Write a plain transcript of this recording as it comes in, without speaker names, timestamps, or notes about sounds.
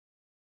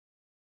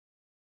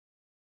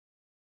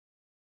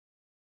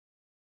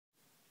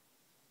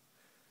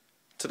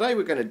Today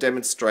we're going to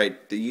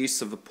demonstrate the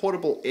use of a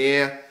portable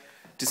air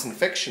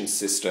disinfection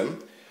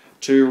system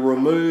to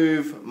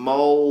remove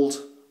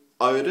mould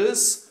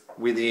odours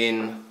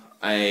within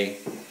a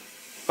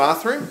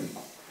bathroom.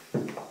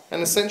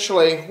 And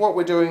essentially what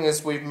we're doing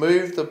is we've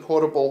moved the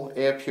portable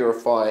air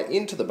purifier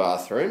into the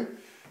bathroom,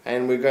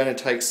 and we're going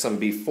to take some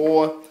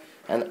before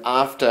and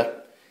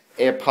after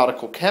air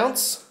particle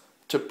counts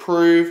to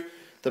prove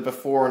the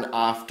before and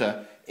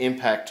after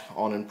impact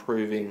on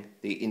improving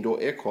the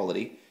indoor air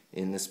quality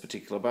in this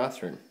particular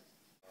bathroom.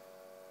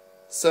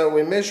 So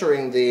we're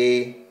measuring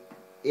the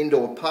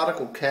indoor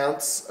particle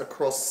counts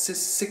across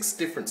six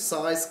different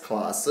size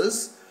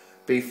classes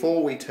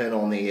before we turn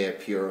on the air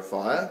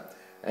purifier,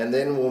 and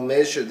then we'll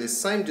measure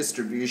this same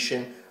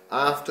distribution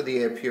after the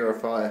air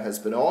purifier has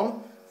been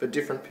on for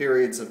different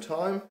periods of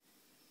time.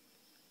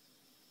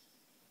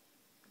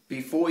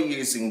 Before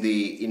using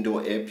the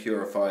indoor air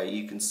purifier,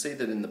 you can see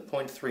that in the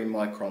 0.3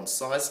 micron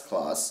size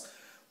class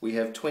we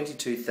have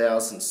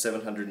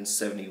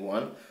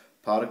 22,771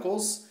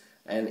 particles,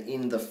 and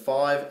in the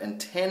 5 and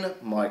 10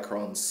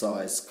 micron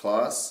size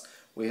class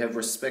we have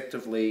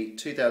respectively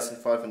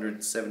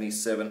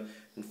 2,577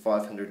 and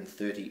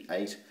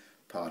 538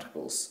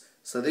 particles.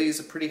 So these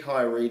are pretty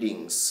high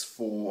readings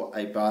for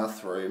a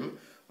bathroom,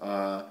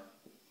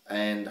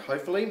 and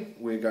hopefully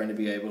we're going to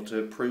be able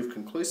to prove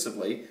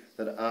conclusively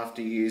that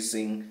after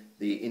using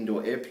the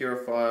indoor air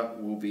purifier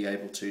we'll be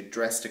able to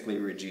drastically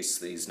reduce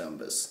these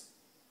numbers.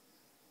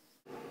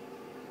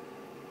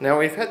 Now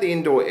we've had the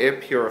indoor air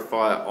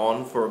purifier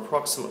on for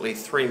approximately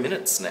 3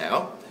 minutes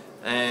now,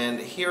 and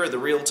here are the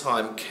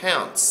real-time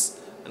counts,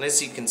 and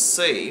as you can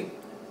see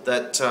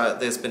that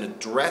there's been a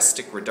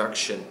drastic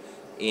reduction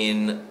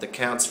in the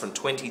counts from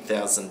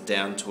 20,000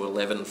 down to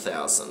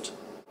 11,000.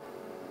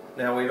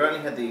 Now we've only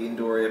had the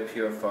indoor air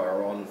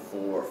purifier on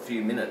for a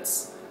few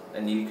minutes,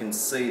 and you can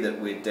see that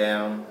we're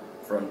down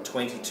from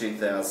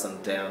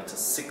 22,000 down to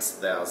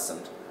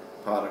 6,000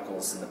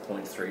 particles in the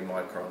 0.3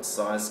 micron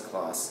size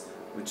class,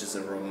 which is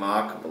a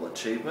remarkable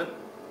achievement.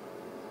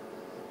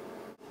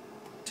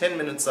 10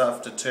 minutes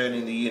after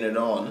turning the unit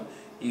on,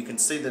 you can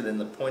see that in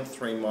the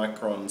 0.3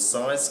 micron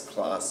size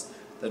class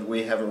that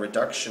we have a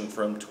reduction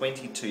from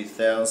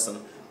 22,000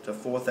 to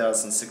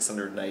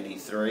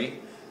 4,683,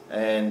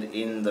 and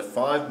in the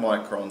 5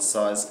 micron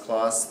size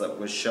class that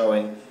was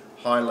showing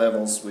high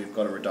levels we've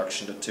got a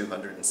reduction to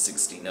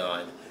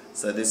 269.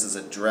 So this is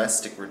a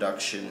drastic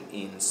reduction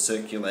in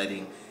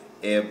circulating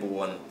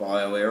airborne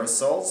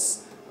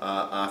bioaerosols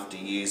after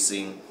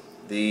using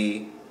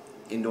the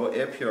indoor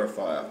air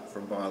purifier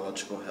from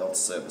Biological Health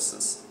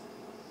Services.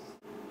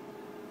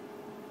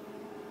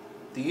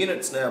 The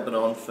unit's now been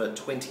on for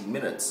 20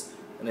 minutes,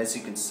 and as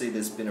you can see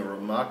there's been a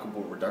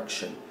remarkable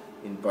reduction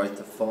in both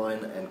the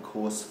fine and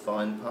coarse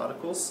fine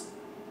particles.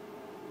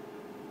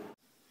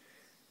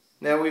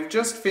 Now we've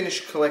just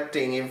finished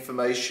collecting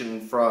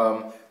information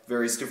from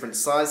various different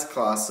size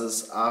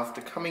classes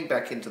after coming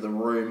back into the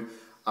room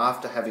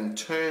after having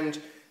turned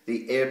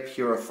the air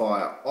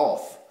purifier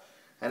off.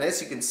 And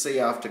as you can see,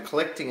 after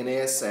collecting an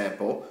air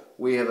sample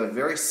we have a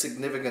very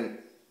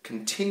significant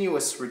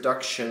continuous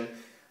reduction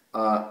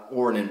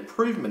or an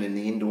improvement in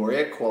the indoor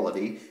air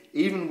quality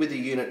even with the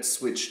unit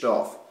switched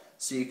off.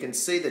 So you can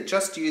see that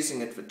just using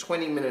it for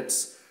 20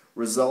 minutes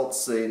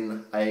results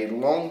in a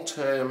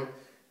long-term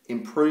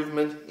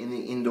improvement in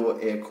the indoor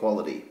air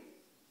quality.